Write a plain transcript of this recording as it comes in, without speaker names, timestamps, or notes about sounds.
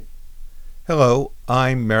Hello,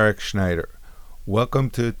 I'm Merrick Schneider. Welcome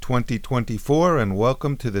to 2024 and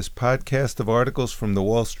welcome to this podcast of articles from the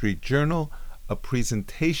Wall Street Journal, a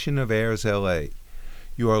presentation of AIRSLA.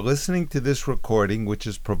 You are listening to this recording, which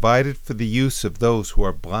is provided for the use of those who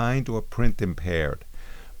are blind or print impaired.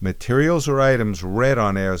 Materials or items read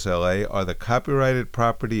on AIRSLA are the copyrighted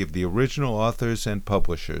property of the original authors and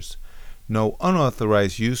publishers. No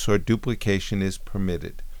unauthorized use or duplication is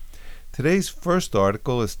permitted. Today's first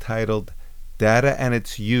article is titled Data and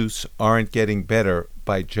Its Use Aren't Getting Better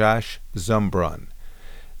by Josh Zumbrun.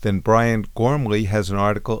 Then Brian Gormley has an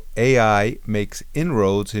article, AI Makes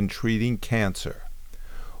Inroads in Treating Cancer.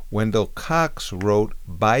 Wendell Cox wrote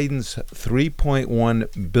Biden's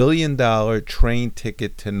 $3.1 billion train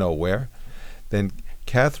ticket to nowhere. Then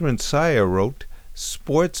Catherine Sayer wrote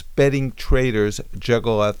Sports Betting Traders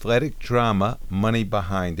Juggle Athletic Drama, Money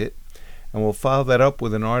Behind It. And we'll follow that up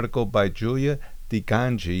with an article by Julia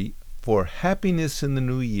DeGangi, For Happiness in the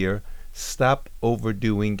New Year, Stop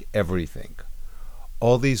Overdoing Everything.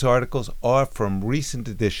 All these articles are from recent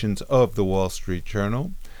editions of the Wall Street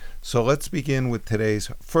Journal. So let's begin with today's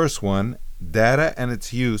first one, Data and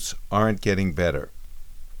Its Use Aren't Getting Better.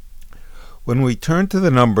 When we turn to the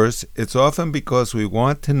numbers, it's often because we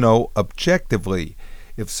want to know objectively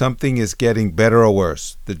if something is getting better or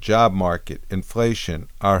worse, the job market, inflation,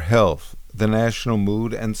 our health, the national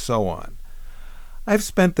mood, and so on. I've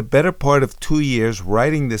spent the better part of 2 years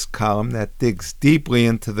writing this column that digs deeply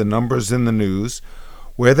into the numbers in the news,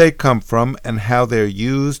 where they come from, and how they're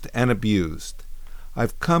used and abused.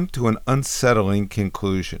 I've come to an unsettling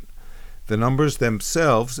conclusion. The numbers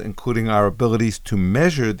themselves, including our abilities to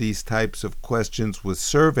measure these types of questions with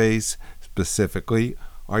surveys specifically,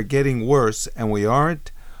 are getting worse, and we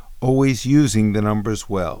aren't always using the numbers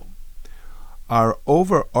well. Our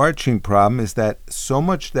overarching problem is that so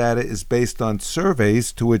much data is based on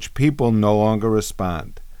surveys to which people no longer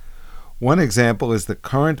respond. One example is the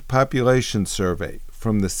Current Population Survey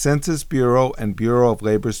from the Census Bureau and Bureau of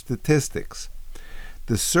Labor Statistics.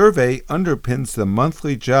 The survey underpins the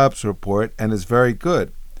monthly jobs report and is very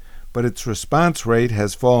good, but its response rate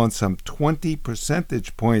has fallen some 20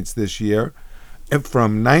 percentage points this year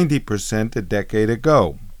from 90% a decade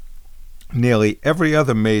ago. Nearly every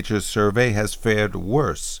other major survey has fared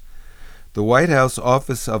worse. The White House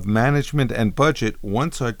Office of Management and Budget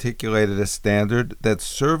once articulated a standard that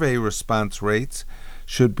survey response rates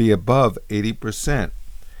should be above 80%.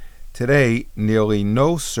 Today, nearly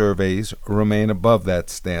no surveys remain above that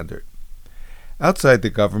standard. Outside the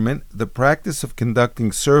government, the practice of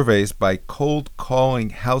conducting surveys by cold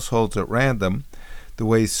calling households at random, the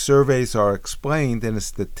way surveys are explained in a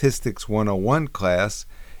Statistics 101 class,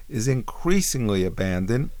 is increasingly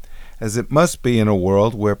abandoned, as it must be in a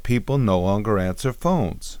world where people no longer answer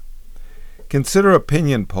phones. Consider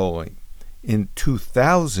opinion polling. In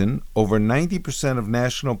 2000, over 90% of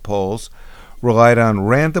national polls relied on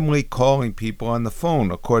randomly calling people on the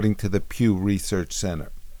phone, according to the Pew Research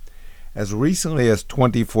Center. As recently as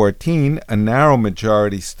 2014, a narrow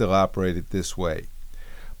majority still operated this way.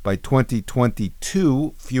 By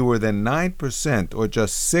 2022, fewer than 9%, or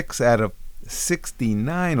just 6 out of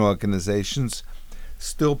 69 organizations,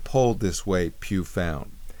 still polled this way, Pew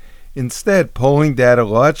found. Instead, polling data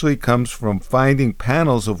largely comes from finding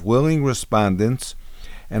panels of willing respondents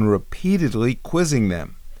and repeatedly quizzing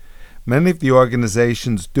them. Many of the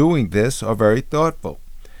organizations doing this are very thoughtful.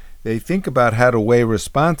 They think about how to weigh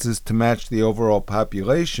responses to match the overall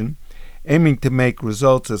population, aiming to make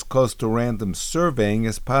results as close to random surveying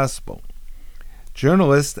as possible.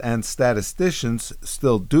 Journalists and statisticians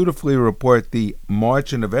still dutifully report the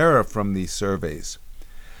margin of error from these surveys.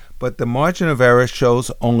 But the margin of error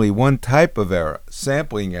shows only one type of error,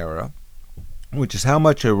 sampling error, which is how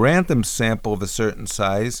much a random sample of a certain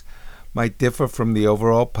size might differ from the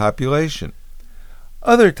overall population.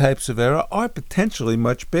 Other types of error are potentially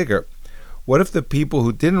much bigger. What if the people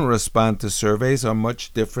who didn't respond to surveys are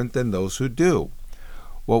much different than those who do?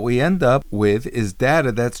 What we end up with is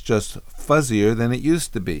data that's just fuzzier than it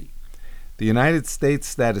used to be. The United States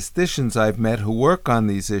statisticians I've met who work on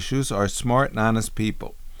these issues are smart and honest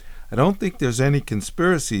people. I don't think there's any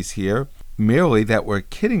conspiracies here, merely that we're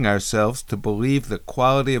kidding ourselves to believe the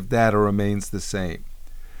quality of data remains the same.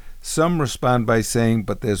 Some respond by saying,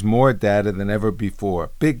 but there's more data than ever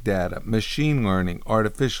before. Big data, machine learning,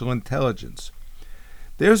 artificial intelligence.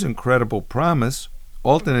 There's incredible promise.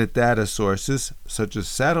 Alternate data sources, such as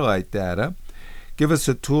satellite data, give us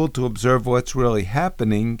a tool to observe what's really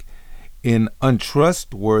happening in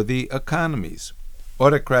untrustworthy economies.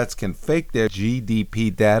 Autocrats can fake their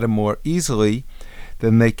GDP data more easily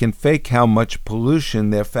than they can fake how much pollution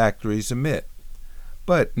their factories emit.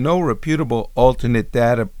 But no reputable alternate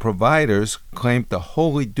data providers claim to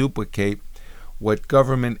wholly duplicate what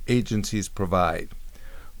government agencies provide.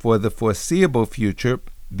 For the foreseeable future,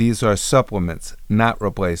 these are supplements, not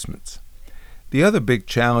replacements. The other big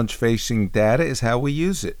challenge facing data is how we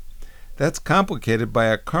use it. That's complicated by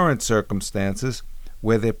our current circumstances,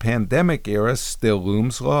 where the pandemic era still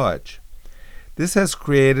looms large. This has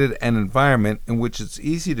created an environment in which it's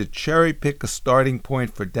easy to cherry-pick a starting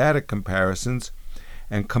point for data comparisons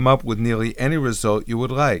and come up with nearly any result you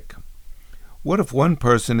would like. What if one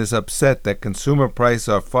person is upset that consumer prices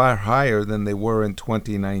are far higher than they were in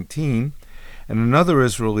 2019, and another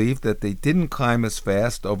is relieved that they didn't climb as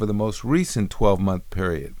fast over the most recent 12-month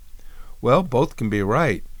period? Well, both can be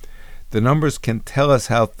right. The numbers can tell us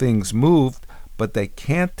how things moved, but they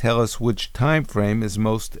can't tell us which time frame is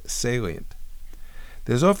most salient.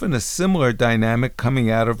 There's often a similar dynamic coming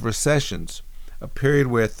out of recessions, a period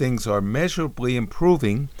where things are measurably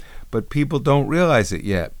improving, but people don't realize it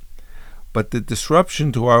yet. But the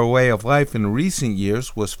disruption to our way of life in recent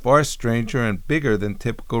years was far stranger and bigger than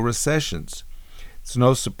typical recessions. It's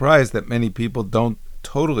no surprise that many people don't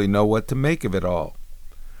totally know what to make of it all.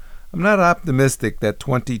 I'm not optimistic that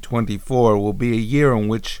 2024 will be a year in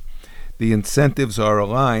which the incentives are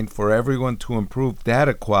aligned for everyone to improve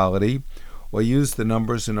data quality or use the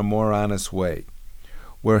numbers in a more honest way.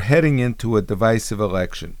 We're heading into a divisive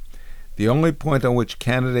election. The only point on which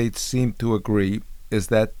candidates seem to agree is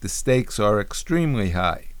that the stakes are extremely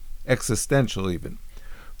high, existential even.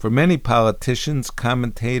 For many politicians,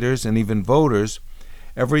 commentators, and even voters,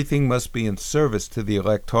 everything must be in service to the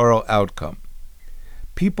electoral outcome.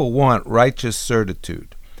 People want righteous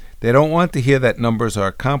certitude. They don't want to hear that numbers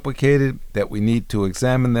are complicated, that we need to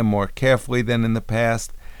examine them more carefully than in the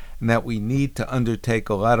past, and that we need to undertake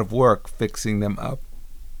a lot of work fixing them up.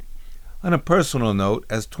 On a personal note,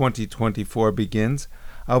 as 2024 begins,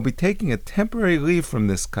 I'll be taking a temporary leave from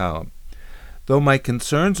this column. Though my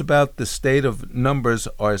concerns about the state of numbers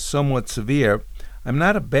are somewhat severe, I'm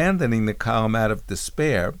not abandoning the column out of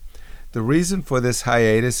despair. The reason for this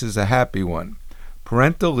hiatus is a happy one: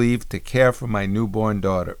 parental leave to care for my newborn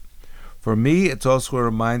daughter. For me, it's also a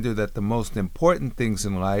reminder that the most important things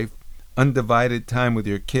in life, undivided time with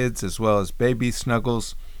your kids as well as baby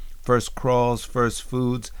snuggles, first crawls, first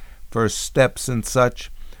foods, first steps and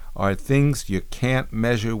such, are things you can't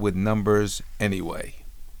measure with numbers anyway.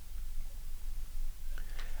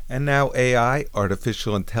 And now AI,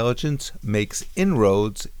 artificial intelligence, makes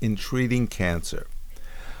inroads in treating cancer.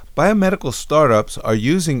 Biomedical startups are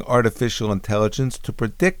using artificial intelligence to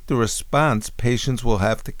predict the response patients will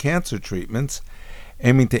have to cancer treatments,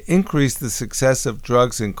 aiming to increase the success of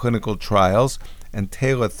drugs in clinical trials and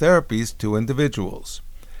tailor therapies to individuals.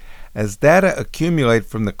 As data accumulate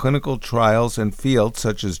from the clinical trials and fields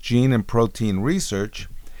such as gene and protein research,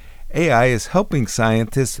 AI is helping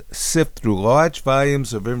scientists sift through large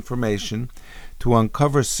volumes of information to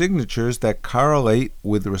uncover signatures that correlate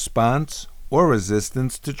with response or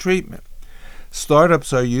resistance to treatment.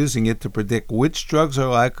 Startups are using it to predict which drugs are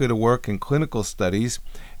likely to work in clinical studies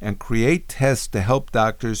and create tests to help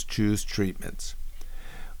doctors choose treatments.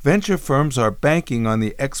 Venture firms are banking on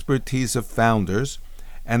the expertise of founders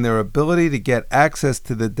and their ability to get access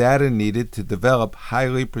to the data needed to develop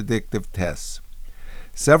highly predictive tests.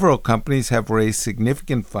 Several companies have raised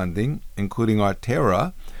significant funding, including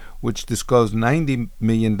AIRSLA, which disclosed $90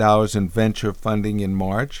 million in venture funding in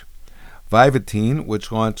March, Vivatine,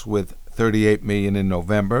 which launched with $38 million in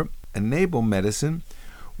November, Enable Medicine,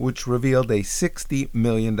 which revealed a $60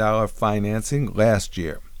 million financing last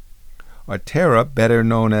year. AIRSLA, better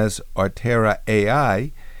known as AIRSLA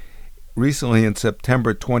AI, recently in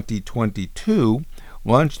September 2022,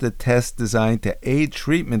 launched a test designed to aid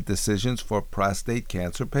treatment decisions for prostate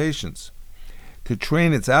cancer patients. To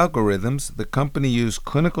train its algorithms, the company used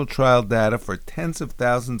clinical trial data for tens of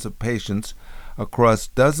thousands of patients across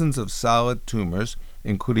dozens of solid tumors,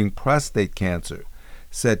 including prostate cancer,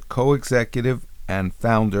 said co-executive and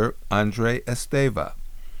founder Andre Esteva.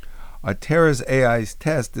 AIRSLA's AI's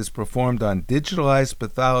test is performed on digitalized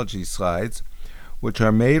pathology slides, which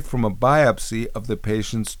are made from a biopsy of the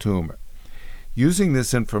patient's tumor. Using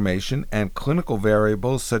this information and clinical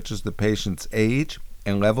variables such as the patient's age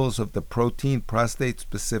and levels of the protein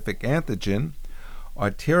prostate-specific antigen,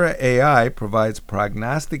 AIRSLA AI provides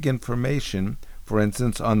prognostic information, for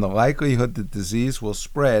instance, on the likelihood the disease will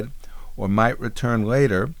spread or might return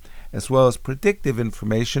later, as well as predictive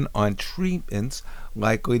information on treatments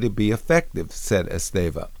likely to be effective, said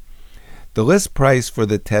Esteva. The list price for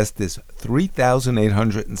the test is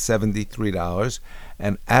 $3,873,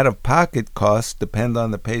 and out-of-pocket costs depend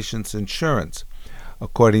on the patient's insurance.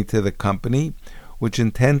 According to the company, which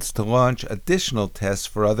intends to launch additional tests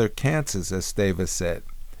for other cancers, Esteva said.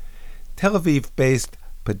 Tel Aviv-based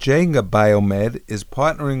Pajanga Biomed is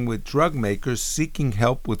partnering with drug makers seeking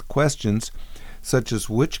help with questions such as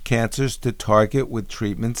which cancers to target with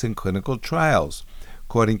treatments in clinical trials,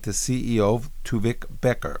 according to CEO Tuvik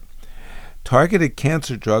Becker. Targeted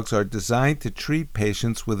cancer drugs are designed to treat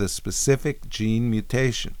patients with a specific gene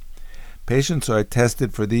mutation. Patients are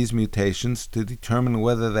tested for these mutations to determine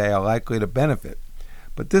whether they are likely to benefit.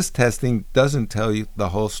 But this testing doesn't tell you the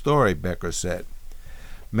whole story, Becker said.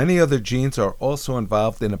 Many other genes are also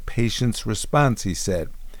involved in a patient's response, he said.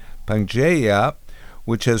 Pangea,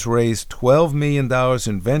 which has raised $12 million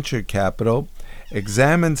in venture capital,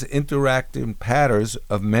 examines interacting patterns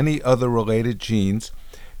of many other related genes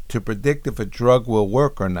to predict if a drug will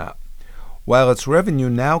work or not. While its revenue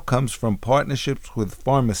now comes from partnerships with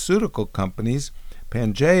pharmaceutical companies,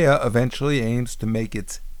 Pangea eventually aims to make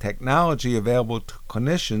its technology available to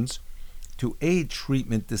clinicians to aid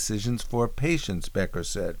treatment decisions for patients, Becker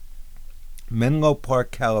said. Menlo Park,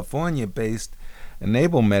 California-based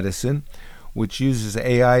Enable Medicine, which uses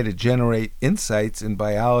AI to generate insights in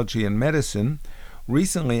biology and medicine,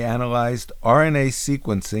 recently analyzed RNA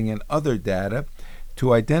sequencing and other data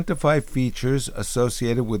to identify features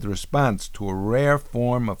associated with response to a rare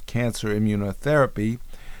form of cancer immunotherapy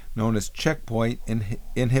known as checkpoint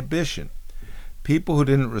inhibition. People who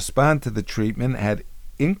didn't respond to the treatment had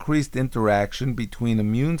increased interaction between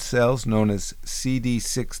immune cells known as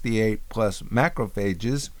CD68 plus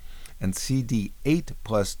macrophages and CD8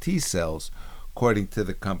 plus T cells, according to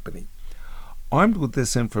the company. Armed with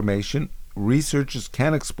this information, researchers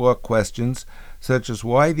can explore questions such as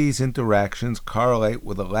why these interactions correlate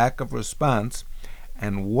with a lack of response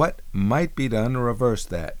and what might be done to reverse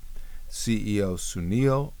that, CEO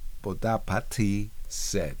Sunil Bodapati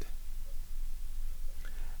said.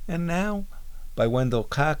 And now, by Wendell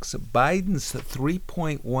Cox, Biden's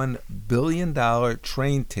 $3.1 billion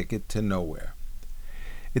train ticket to nowhere.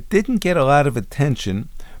 It didn't get a lot of attention,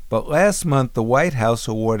 but last month the White House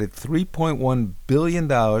awarded $3.1 billion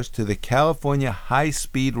to the California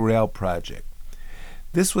High-Speed Rail Project.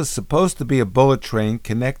 This was supposed to be a bullet train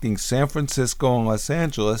connecting San Francisco and Los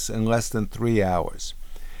Angeles in less than 3 hours.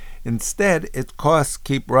 Instead, its costs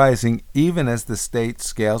keep rising even as the state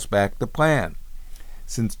scales back the plan.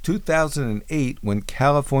 Since 2008, when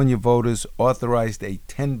California voters authorized a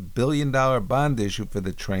 $10 billion bond issue for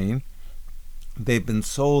the train, they've been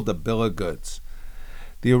sold a bill of goods.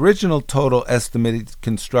 The original total estimated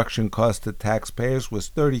construction cost to taxpayers was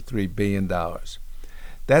 $33 billion.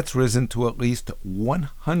 That's risen to at least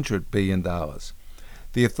 $100 billion.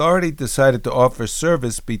 The authority decided to offer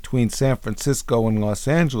service between San Francisco and Los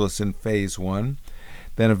Angeles in Phase 1,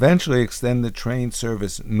 then eventually extend the train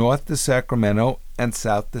service north to Sacramento and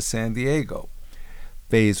south to San Diego.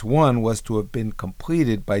 Phase 1 was to have been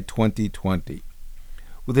completed by 2020.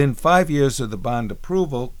 Within 5 years of the bond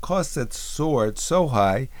approval, costs had soared so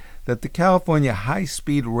high that the California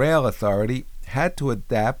High-Speed Rail Authority had to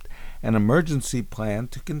adapt an emergency plan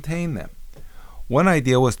to contain them. One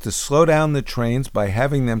idea was to slow down the trains by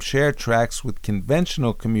having them share tracks with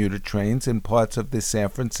conventional commuter trains in parts of the San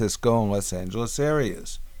Francisco and Los Angeles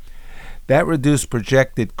areas. That reduced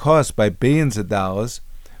projected costs by billions of dollars,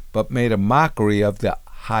 but made a mockery of the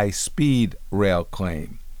high-speed rail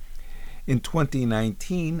claim. In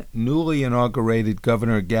 2019, newly inaugurated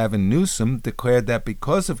Governor Gavin Newsom declared that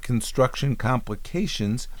because of construction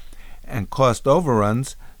complications and cost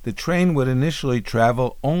overruns, the train would initially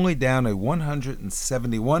travel only down a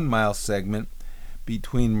 171-mile segment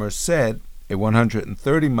between Merced, a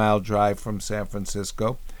 130-mile drive from San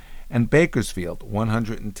Francisco, and Bakersfield,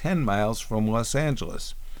 110 miles from Los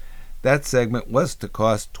Angeles. That segment was to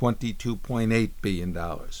cost $22.8 billion.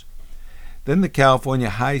 Then the California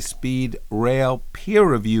High-Speed Rail Peer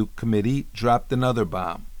Review Committee dropped another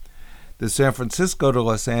bomb. The San Francisco to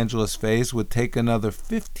Los Angeles phase would take another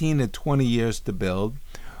 15 to 20 years to build,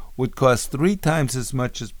 would cost 3 times as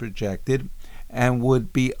much as projected, and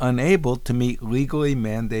would be unable to meet legally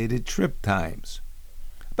mandated trip times.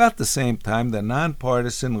 About the same time, the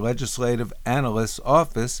nonpartisan Legislative Analyst's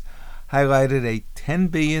Office highlighted a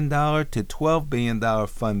 $10 billion to $12 billion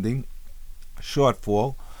funding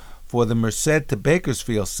shortfall for the Merced to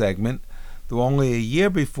Bakersfield segment, though only a year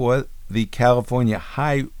before the California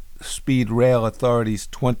High-Speed Rail Authority's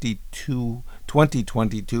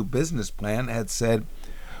 2022 business plan had said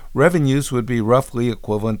revenues would be roughly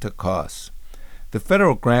equivalent to costs. The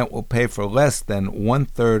federal grant will pay for less than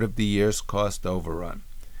one-third of the year's cost overrun.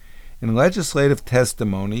 In legislative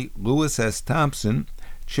testimony, Louis S. Thompson,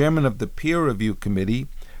 chairman of the peer review committee,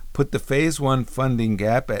 put the Phase 1 funding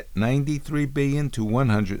gap at $93 billion to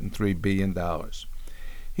 $103 billion.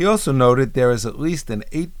 He also noted there is at least an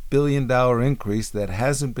 $8 billion increase that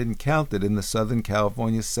hasn't been counted in the Southern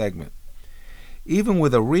California segment. Even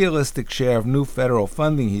with a realistic share of new federal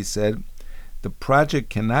funding, he said, the project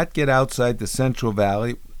cannot get outside the Central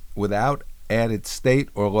Valley without added state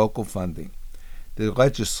or local funding. The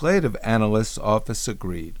Legislative Analyst's Office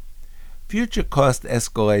agreed. Future cost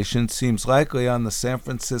escalation seems likely on the San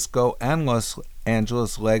Francisco and Los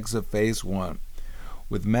Angeles legs of Phase 1,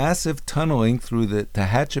 with massive tunneling through the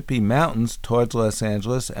Tehachapi Mountains towards Los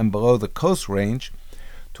Angeles and below the Coast Range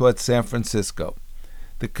towards San Francisco.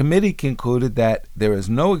 The committee concluded that there is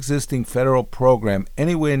no existing federal program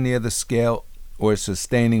anywhere near the scale or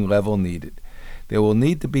sustaining level needed. There will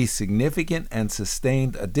need to be significant and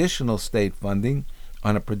sustained additional state funding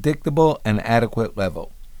on a predictable and adequate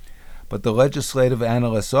level. But the Legislative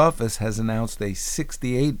Analyst's Office has announced a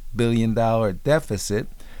 $68 billion deficit,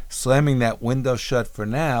 slamming that window shut for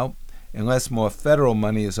now unless more federal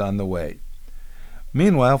money is on the way.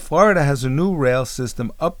 Meanwhile, Florida has a new rail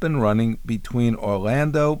system up and running between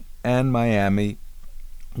Orlando and Miami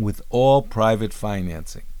with all private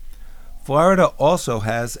financing. Florida also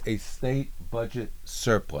has a state budget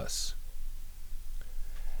surplus.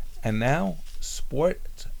 And now,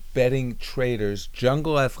 sports betting traders'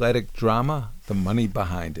 jungle athletic drama, the money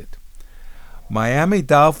behind it. Miami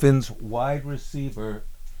Dolphins wide receiver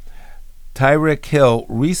Tyreek Hill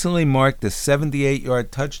recently marked a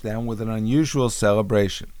 78-yard touchdown with an unusual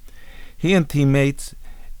celebration. He and teammates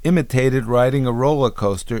imitated riding a roller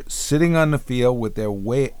coaster, sitting on the field with their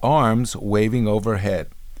arms waving overhead.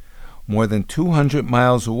 More than 200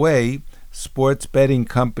 miles away, sports betting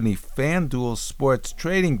company FanDuel's sports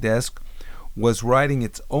trading desk was riding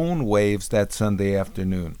its own waves that Sunday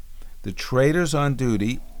afternoon. The traders on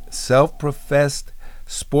duty, self-professed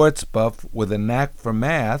sports buff with a knack for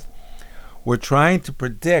math, were trying to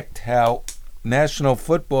predict how National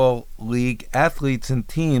Football League athletes and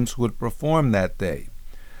teams would perform that day.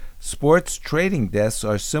 Sports trading desks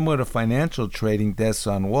are similar to financial trading desks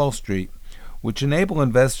on Wall Street, which enable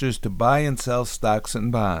investors to buy and sell stocks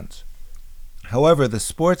and bonds. However, the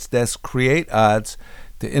sports desks create odds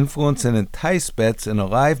to influence and entice bets in a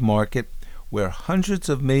live market where hundreds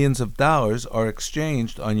of millions of dollars are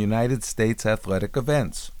exchanged on United States athletic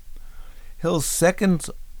events. Hill's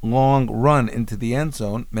second-long run into the end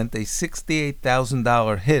zone meant a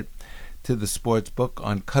 $68,000 hit to the sportsbook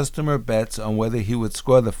on customer bets on whether he would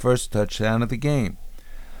score the first touchdown of the game.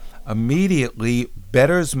 Immediately,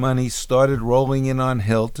 bettors' money started rolling in on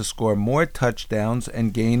Hill to score more touchdowns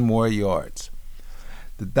and gain more yards.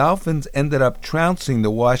 The Dolphins ended up trouncing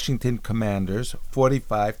the Washington Commanders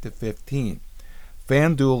 45-15.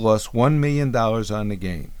 FanDuel lost $1 million on the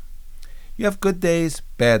game. You have good days,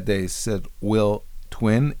 bad days, said Will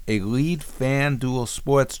Twin, a lead FanDuel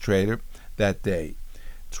sports trader, that day.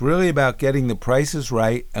 It's really about getting the prices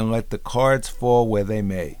right and let the cards fall where they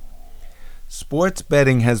may. Sports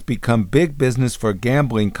betting has become big business for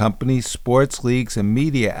gambling companies, sports leagues, and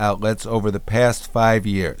media outlets over the past 5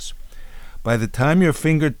 years. By the time your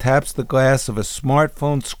finger taps the glass of a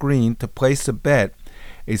smartphone screen to place a bet,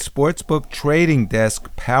 a sportsbook trading desk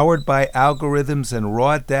powered by algorithms and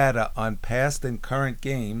raw data on past and current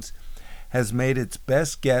games has made its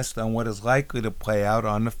best guess on what is likely to play out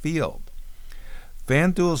on the field.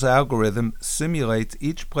 FanDuel's algorithm simulates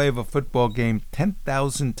each play of a football game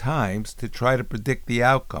 10,000 times to try to predict the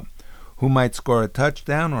outcome, who might score a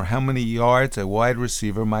touchdown or how many yards a wide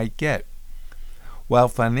receiver might get. While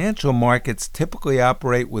financial markets typically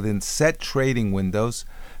operate within set trading windows,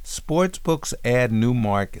 sportsbooks add new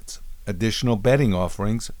markets, additional betting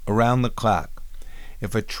offerings, around the clock.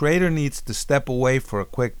 If a trader needs to step away for a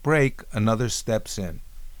quick break, another steps in.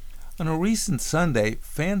 On a recent Sunday,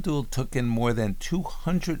 FanDuel took in more than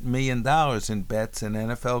 $200 million in bets in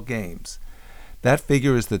NFL games. That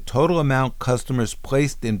figure is the total amount customers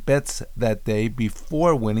placed in bets that day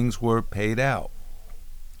before winnings were paid out.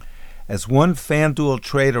 As one FanDuel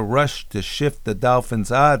trader rushed to shift the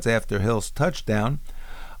Dolphins' odds after Hill's touchdown,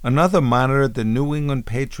 another monitored the New England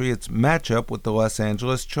Patriots matchup with the Los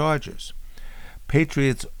Angeles Chargers.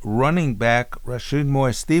 Patriots running back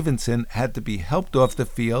Rashard Stevenson had to be helped off the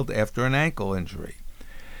field after an ankle injury.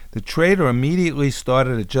 The trader immediately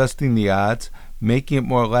started adjusting the odds, making it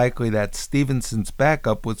more likely that Stevenson's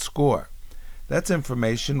backup would score. That's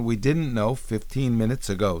information we didn't know 15 minutes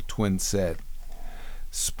ago, Twin said.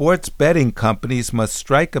 Sports betting companies must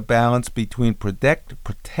strike a balance between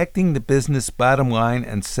protecting the business bottom line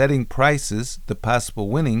and setting prices, the possible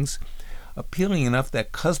winnings, appealing enough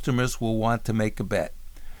that customers will want to make a bet.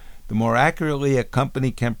 The more accurately a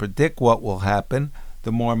company can predict what will happen,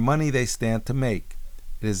 the more money they stand to make.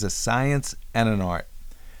 It is a science and an art.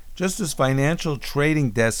 Just as financial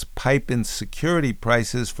trading desks pipe in security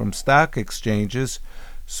prices from stock exchanges,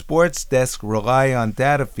 sports desks rely on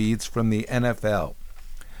data feeds from the NFL.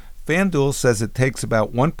 FanDuel says it takes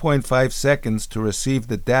about 1.5 seconds to receive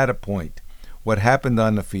the data point, what happened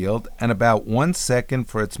on the field, and about 1 second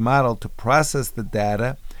for its model to process the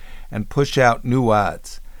data and push out new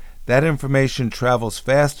odds. That information travels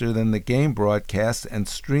faster than the game broadcast and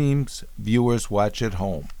streams viewers watch at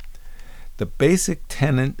home. The basic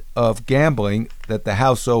tenet of gambling, that the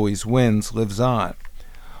house always wins, lives on.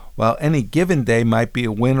 While any given day might be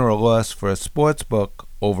a win or a loss for a sports book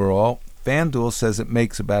overall, FanDuel says it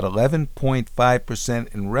makes about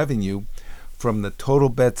 11.5% in revenue from the total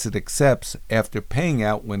bets it accepts after paying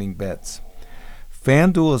out winning bets.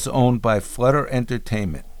 FanDuel is owned by Flutter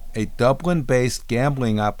Entertainment, a Dublin-based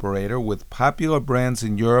gambling operator with popular brands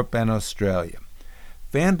in Europe and Australia.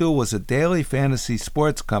 FanDuel was a daily fantasy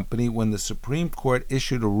sports company when the Supreme Court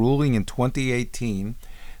issued a ruling in 2018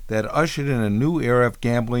 that ushered in a new era of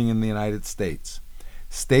gambling in the United States.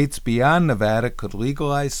 States beyond Nevada could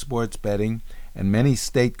legalize sports betting, and many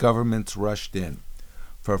state governments rushed in.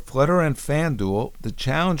 For Flutter and FanDuel, the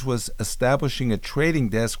challenge was establishing a trading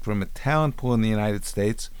desk from a talent pool in the United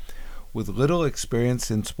States with little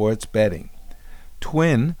experience in sports betting.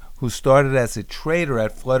 Twin, who started as a trader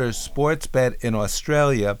at Flutter's sports bet in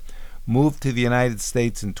Australia, moved to the United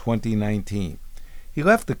States in 2019. He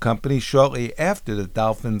left the company shortly after the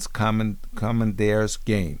Dolphins Commanders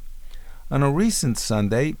game. On a recent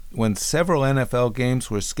Sunday, when several NFL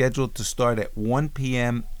games were scheduled to start at 1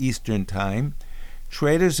 p.m. Eastern Time,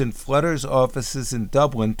 traders in Flutter's offices in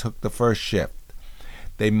Dublin took the first shift.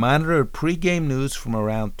 They monitored pregame news from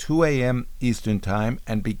around 2 a.m. Eastern Time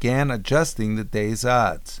and began adjusting the day's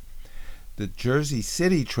odds. The Jersey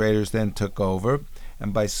City traders then took over,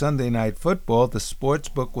 and by Sunday Night Football, the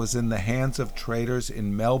sportsbook was in the hands of traders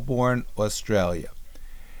in Melbourne, Australia.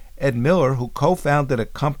 Ed Miller, who co-founded a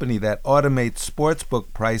company that automates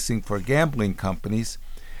sportsbook pricing for gambling companies,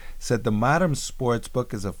 said the modern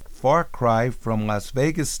sportsbook is a far cry from Las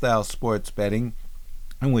Vegas-style sports betting,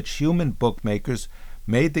 in which human bookmakers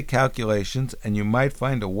made the calculations and you might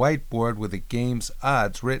find a whiteboard with a game's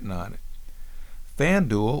odds written on it.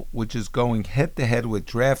 FanDuel, which is going head-to-head with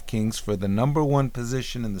DraftKings for the number one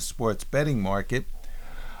position in the sports betting market,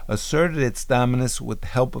 asserted its dominance with the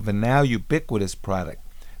help of a now ubiquitous product,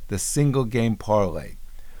 the single-game parlay.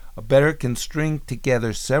 A bettor can string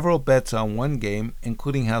together several bets on one game,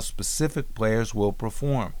 including how specific players will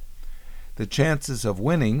perform. The chances of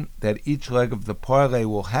winning, that each leg of the parlay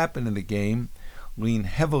will happen in the game, lean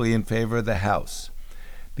heavily in favor of the house.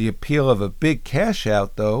 The appeal of a big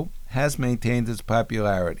cash-out, though, has maintained its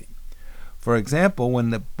popularity. For example, when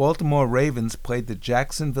the Baltimore Ravens played the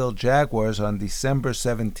Jacksonville Jaguars on December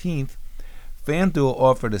 17th, FanDuel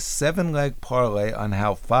offered a 7-leg parlay on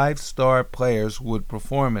how 5-star players would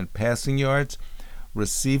perform in passing yards,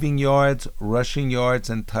 receiving yards, rushing yards,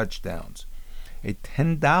 and touchdowns. A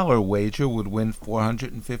 $10 wager would win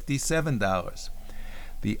 $457.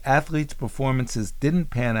 The athletes' performances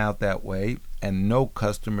didn't pan out that way, and no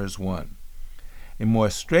customers won. A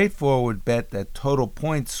more straightforward bet that total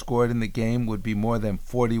points scored in the game would be more than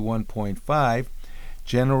 41.5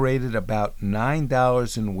 generated about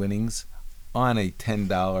 $9 in winnings on a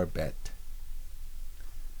 $10 bet.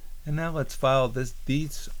 And now let's follow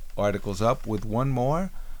these articles up with one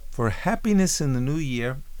more. For happiness in the new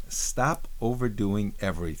year, stop overdoing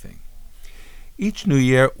everything. Each new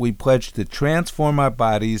year, we pledge to transform our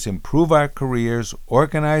bodies, improve our careers,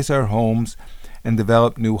 organize our homes, and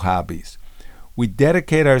develop new hobbies. We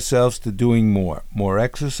dedicate ourselves to doing more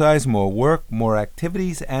exercise, more work, more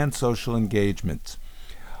activities, and social engagements.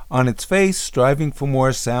 On its face, striving for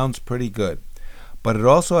more sounds pretty good, but it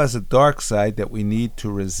also has a dark side that we need to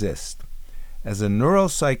resist. As a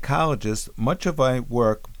neuropsychologist, much of my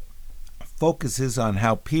work focuses on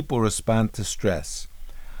how people respond to stress.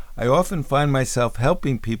 I often find myself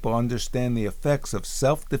helping people understand the effects of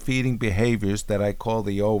self-defeating behaviors that I call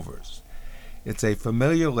the overs. It's a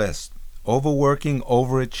familiar list: overworking,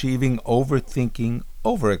 overachieving, overthinking,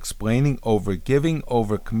 over-explaining, over-giving,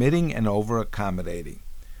 over-committing, and over-accommodating.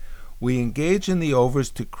 We engage in the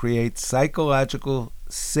overs to create psychological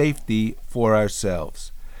safety for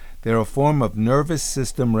ourselves. They're a form of nervous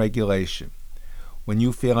system regulation. When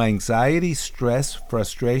you feel anxiety, stress,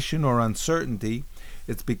 frustration, or uncertainty,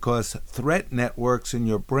 it's because threat networks in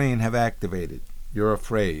your brain have activated. You're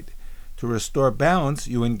afraid. To restore balance,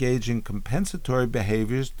 you engage in compensatory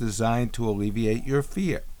behaviors designed to alleviate your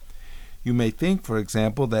fear. You may think, for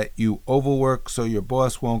example, that you overwork so your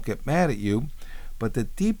boss won't get mad at you, but the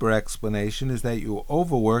deeper explanation is that you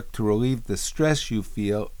overwork to relieve the stress you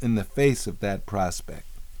feel in the face of that prospect.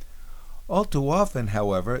 All too often,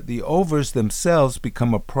 however, the overs themselves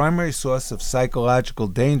become a primary source of psychological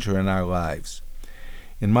danger in our lives.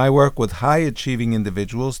 In my work with high-achieving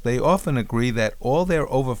individuals, they often agree that all their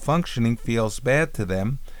overfunctioning feels bad to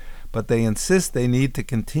them, but they insist they need to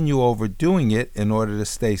continue overdoing it in order to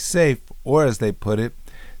stay safe, or as they put it,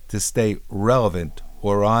 to stay relevant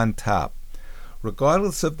or on top.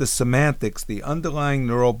 Regardless of the semantics, the underlying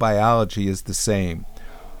neurobiology is the same.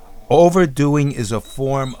 Overdoing is a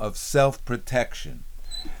form of self-protection.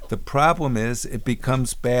 The problem is it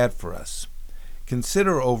becomes bad for us.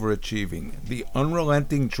 Consider overachieving, the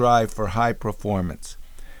unrelenting drive for high performance.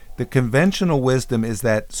 The conventional wisdom is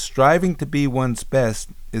that striving to be one's best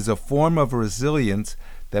is a form of resilience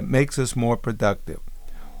that makes us more productive.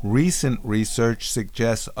 Recent research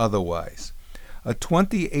suggests otherwise. A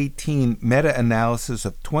 2018 meta-analysis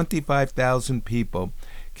of 25,000 people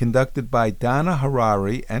conducted by Donna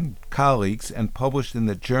Harari and colleagues and published in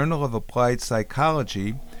the Journal of Applied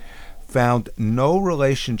Psychology found no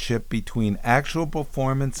relationship between actual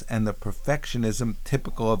performance and the perfectionism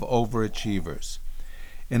typical of overachievers.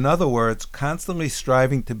 In other words, constantly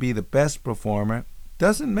striving to be the best performer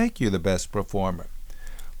doesn't make you the best performer,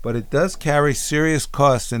 but it does carry serious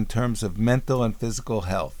costs in terms of mental and physical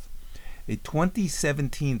health. A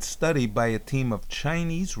 2017 study by a team of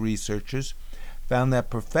Chinese researchers found that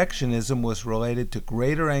perfectionism was related to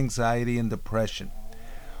greater anxiety and depression.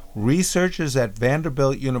 Researchers at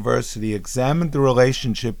Vanderbilt University examined the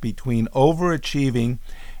relationship between overachieving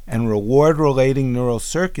and reward-relating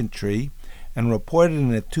neurocircuitry and reported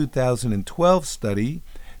in a 2012 study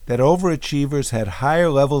that overachievers had higher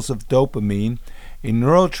levels of dopamine, a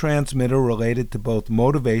neurotransmitter related to both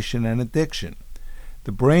motivation and addiction.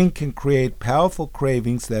 The brain can create powerful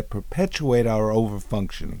cravings that perpetuate our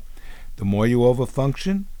overfunctioning. The more you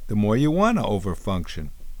overfunction, the more you want to overfunction.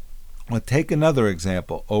 Well, take another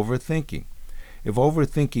example, overthinking. If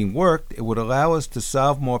overthinking worked, it would allow us to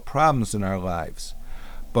solve more problems in our lives.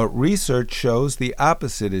 But research shows the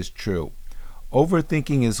opposite is true.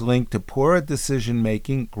 Overthinking is linked to poorer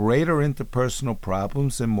decision-making, greater interpersonal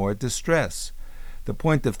problems, and more distress. The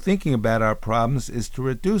point of thinking about our problems is to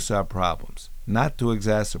reduce our problems, not to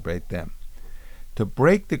exacerbate them. To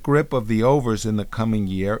break the grip of the overs in the coming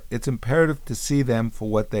year, it's imperative to see them for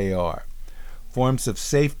what they are, forms of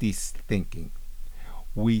safety thinking.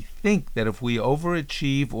 We think that if we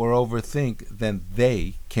overachieve or overthink, then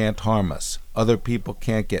they can't harm us. Other people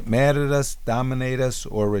can't get mad at us, dominate us,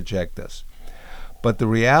 or reject us. But the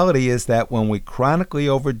reality is that when we chronically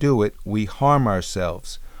overdo it, we harm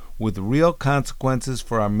ourselves, with real consequences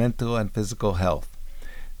for our mental and physical health.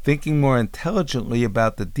 Thinking more intelligently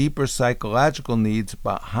about the deeper psychological needs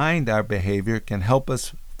behind our behavior can help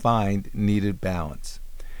us find needed balance.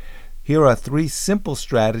 Here are 3 simple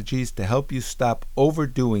strategies to help you stop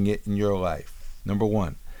overdoing it in your life. Number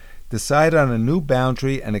 1, decide on a new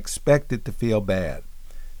boundary and expect it to feel bad.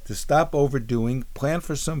 To stop overdoing, plan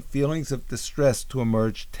for some feelings of distress to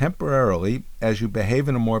emerge temporarily as you behave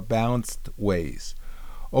in a more balanced ways.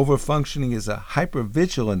 Overfunctioning is a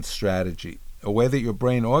hypervigilance strategy, a way that your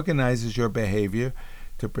brain organizes your behavior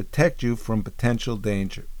to protect you from potential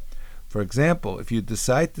danger. For example, if you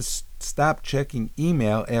decide to stop checking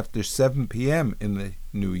email after 7 p.m. in the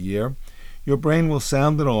new year, your brain will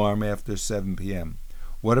sound an alarm after 7 p.m.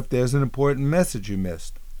 What if there's an important message you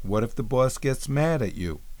missed? What if the boss gets mad at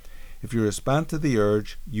you? If you respond to the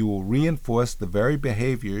urge, you will reinforce the very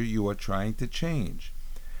behavior you are trying to change.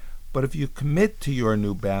 But if you commit to your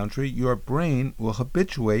new boundary, your brain will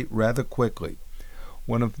habituate rather quickly.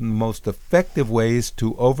 One of the most effective ways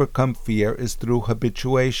to overcome fear is through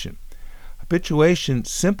habituation. Habituation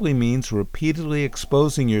simply means repeatedly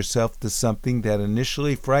exposing yourself to something that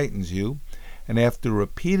initially frightens you, and after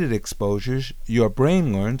repeated exposures, your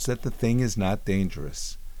brain learns that the thing is not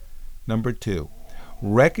dangerous. Number 2,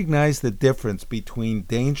 recognize the difference between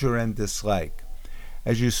danger and dislike.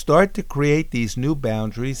 As you start to create these new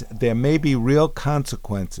boundaries, there may be real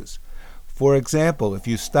consequences. For example, if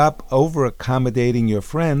you stop over-accommodating your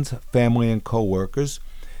friends, family, and co-workers,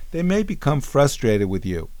 they may become frustrated with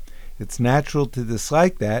you. It's natural to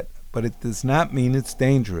dislike that, but it does not mean it's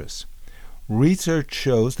dangerous. Research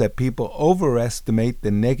shows that people overestimate the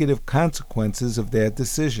negative consequences of their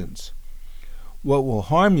decisions. What will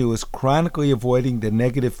harm you is chronically avoiding the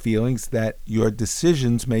negative feelings that your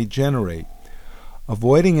decisions may generate.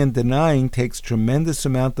 Avoiding and denying takes tremendous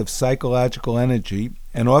amount of psychological energy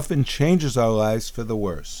and often changes our lives for the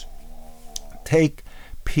worse. Take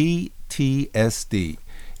PTSD PTSD.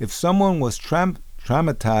 If someone was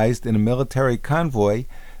traumatized in a military convoy,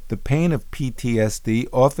 the pain of PTSD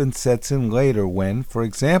often sets in later when, for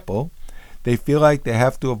example, they feel like they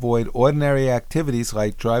have to avoid ordinary activities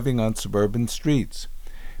like driving on suburban streets.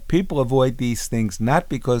 People avoid these things not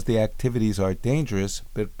because the activities are dangerous,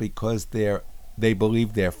 but because they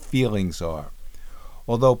believe their feelings are.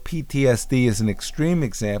 Although PTSD is an extreme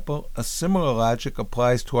example, a similar logic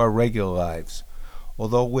applies to our regular lives.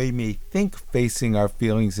 Although we may think facing our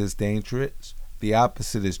feelings is dangerous, the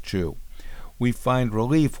opposite is true. We find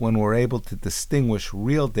relief when we're able to distinguish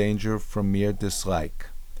real danger from mere dislike.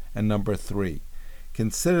 And number 3,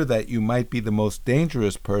 consider that you might be the most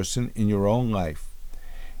dangerous person in your own life.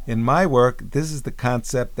 In my work, this is the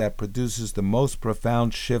concept that produces the most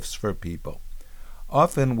profound shifts for people.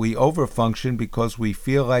 Often we overfunction because we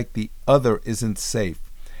feel like the other isn't safe,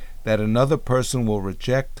 that another person will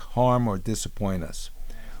reject, harm, or disappoint us.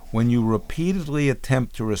 When you repeatedly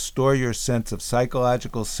attempt to restore your sense of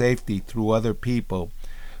psychological safety through other people,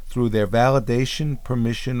 through their validation,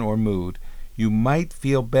 permission, or mood, you might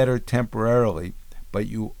feel better temporarily, but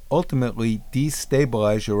you ultimately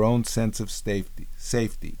destabilize your own sense of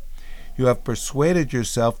safety. You have persuaded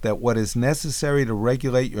yourself that what is necessary to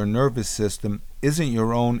regulate your nervous system isn't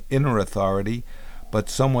your own inner authority, but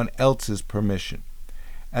someone else's permission.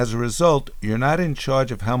 As a result, you're not in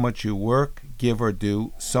charge of how much you work, give, or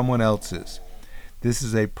do, someone else is. This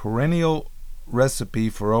is a perennial recipe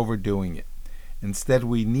for overdoing it. Instead,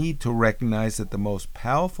 we need to recognize that the most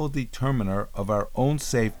powerful determiner of our own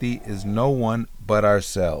safety is no one but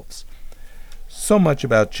ourselves. So much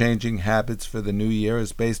about changing habits for the new year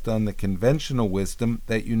is based on the conventional wisdom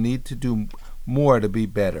that you need to do more to be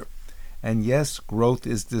better. And yes, growth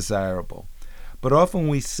is desirable. But often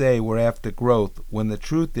we say we're after growth when the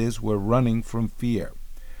truth is we're running from fear.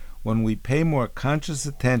 When we pay more conscious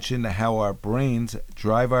attention to how our brains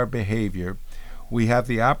drive our behavior, we have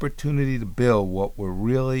the opportunity to build what we're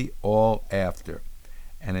really all after,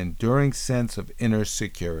 an enduring sense of inner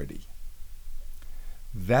security.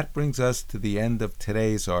 That brings us to the end of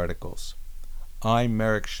today's articles. I'm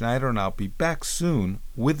Merrick Schneider, and I'll be back soon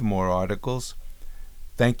with more articles.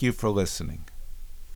 Thank you for listening.